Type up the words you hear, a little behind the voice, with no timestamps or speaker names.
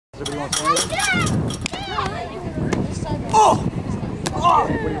Hang on.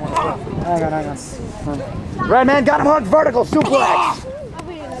 Redman got him hooked, vertical suplex.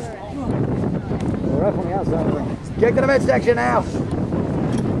 Ref on the outside. Kick to the midsection now.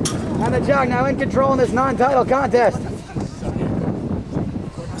 And the Jock now in control in this non-title contest.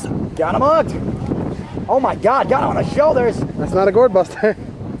 Got him hooked. Oh my God, got him on the shoulders. That's not a gourd buster.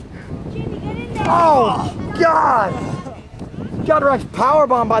 Oh God! Gut wrench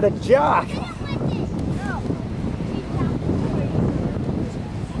powerbomb by the Jock.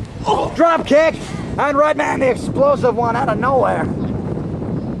 Drop kick, and Redman the explosive one out of nowhere.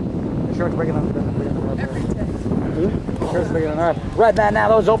 The shirt's bigger than the ref. The shirt's bigger than the ref. Redman now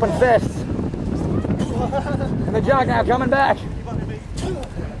those open fists. And the Jock now coming back.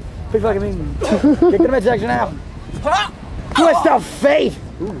 Big fucking mean. Kick to the midsection now. Twist of fate.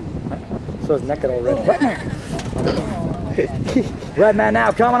 So his neck got all red. Redman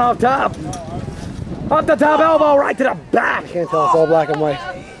now coming off top. Up the top elbow, right to the back. I can't tell, it's all black and white.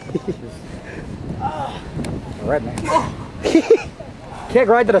 Redman. Kick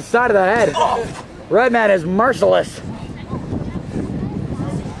right to the side of the head. Redman is merciless.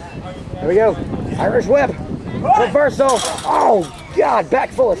 Here we go. Irish whip. Reversal. Oh God,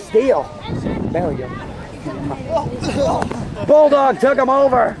 back full of steel. There we go. Bulldog took him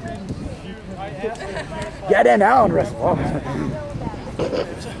over. Get in now and wrestle.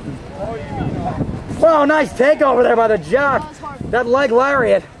 Whoa, nice takeover there by the Jock. That leg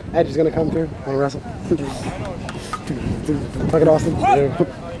lariat. Edge is gonna come through. Wanna wrestle? Look at Austin.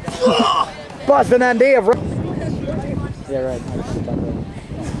 Busting MD of. Yeah, right.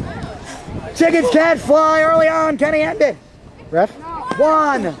 Chickens can't fly early on. Can he end it? Ref?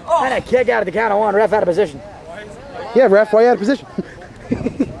 One. And a kick out of the count of one. Ref out of position. Yeah, ref, why are you out of position?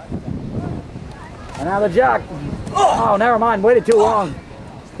 And now the Jock. Oh, never mind. Waited too long.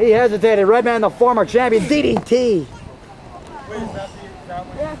 He hesitated. Redman, the former champion. DDT.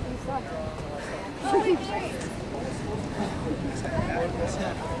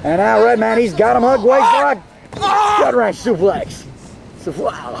 And now Redman, he's got him hooked. Waist lock. Gut wrench suplex.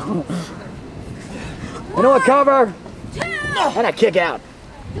 Wow. Into a cover. And a kick out.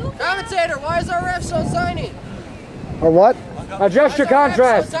 Commentator, why is our ref so tiny? Or what? Adjust your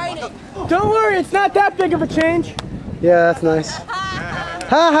contrast. So tiny? Don't worry, it's not that big of a change. Yeah, that's nice. Ha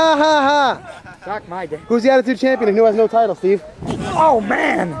ha ha ha! Suck my dick. Who's the Attitude Champion and who has no title, Steve? Oh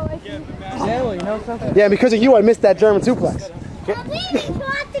man! Yeah, well, you know something? Yeah, because of you I missed that German suplex.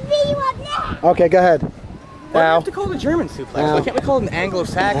 Okay, go ahead. Why do we have to call it a German suplex? Why can't we call it an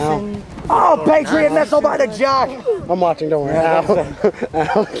Anglo-Saxon? Oh, Patriot missile by the Jock! I'm watching, don't worry. Ow.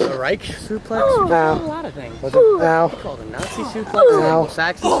 Ow. The Reich suplex? Ow. A lot of things. Ow. We call it a Nazi suplex, an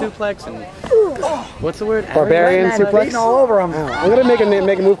Anglo-Saxon suplex, and what's the word? Barbarian Redman suplex? beating all over him. I'm gonna make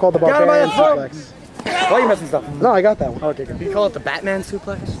a move called the Got him by the Barbarian throat. suplex. Why are you missing stuff? No, I got that one. Okay, good. We can call it the Batman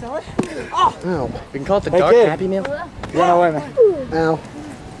suplex. Ow. We can call it the Hey, Dark kid. Happy Meal. Yeah, no, wait a minute. Ow.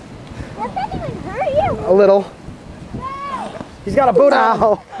 That doesn't even hurt you. A little. He's got a boot on.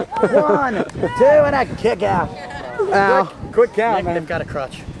 Ow. 1, 2, and a kick out. Ow. Quick count, They've man. got a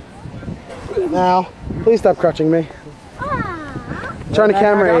crutch. Ow. Please stop crutching me. Turn the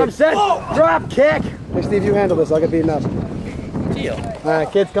camera Got him 8. set. Drop kick. Hey Steve, you handle this. I'll get beaten up. Deal.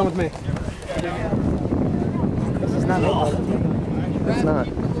 Alright, kids, come with me. This is not me. It's not.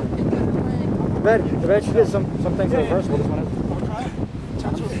 I bet you did some things reversible. This one is.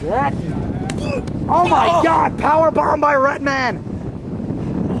 That. Oh my God! Power bomb by Reddman.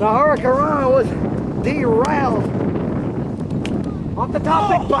 The Hurricane was derailed. Off the top,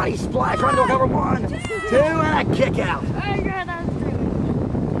 big body splash. Right into a cover. 1, 2, and a kick out.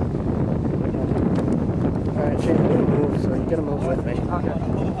 All right, change the move so you get a move with me.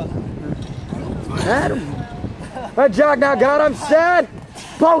 And the Jock now got him set.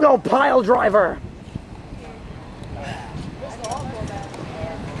 Bogo pile driver.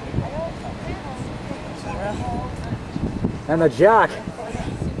 And the Jock.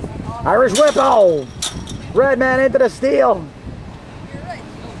 Irish whip. Oh! Redman into the steel.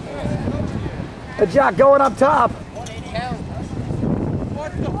 The Jock going up top.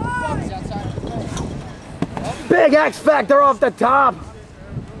 Big X Factor off the top.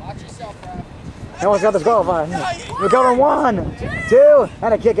 He almost got disqualified. We're going 1, 2,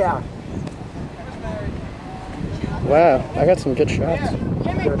 and a kick out. Wow, I got some good shots.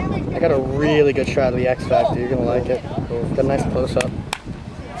 I got a really good shot of the X Factor. You're gonna like it. Got a nice close up.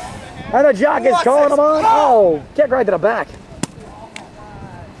 And the Jock is calling him on. Oh, kick right to the back.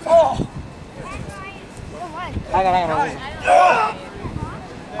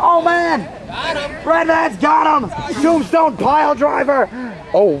 Oh man! Redman's got him! Tombstone pile driver!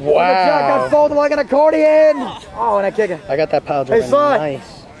 Oh, Look at Jock, got wow. folded like an accordion! Oh, and I kick it. I got that pile driver. Hey, Sly.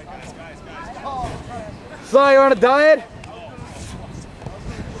 Nice. Sly, you on a diet?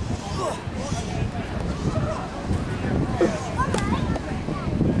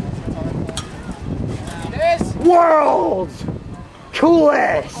 World's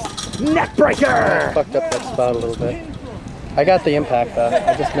coolest neck breaker! Fucked up that spot a little bit. I got the impact though.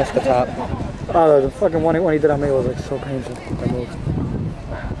 I just missed the top. Oh, the fucking one he did on me was like so painful. That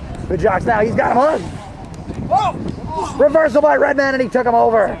move. Good Jock's now, he's got him on. Reversal by Reddman and he took him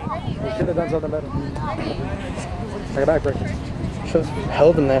over. He should have done something better. Like a backbreaker. Should have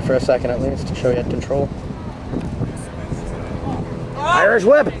held him there for a second at least to show you had control. Irish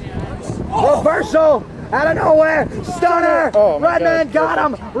whip. Reversal out of nowhere. Stunner. Oh my Reddman God.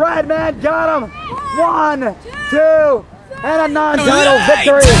 got him. Reddman got him. 1, 2, and a non-title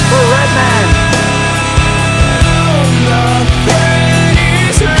victory for Reddman.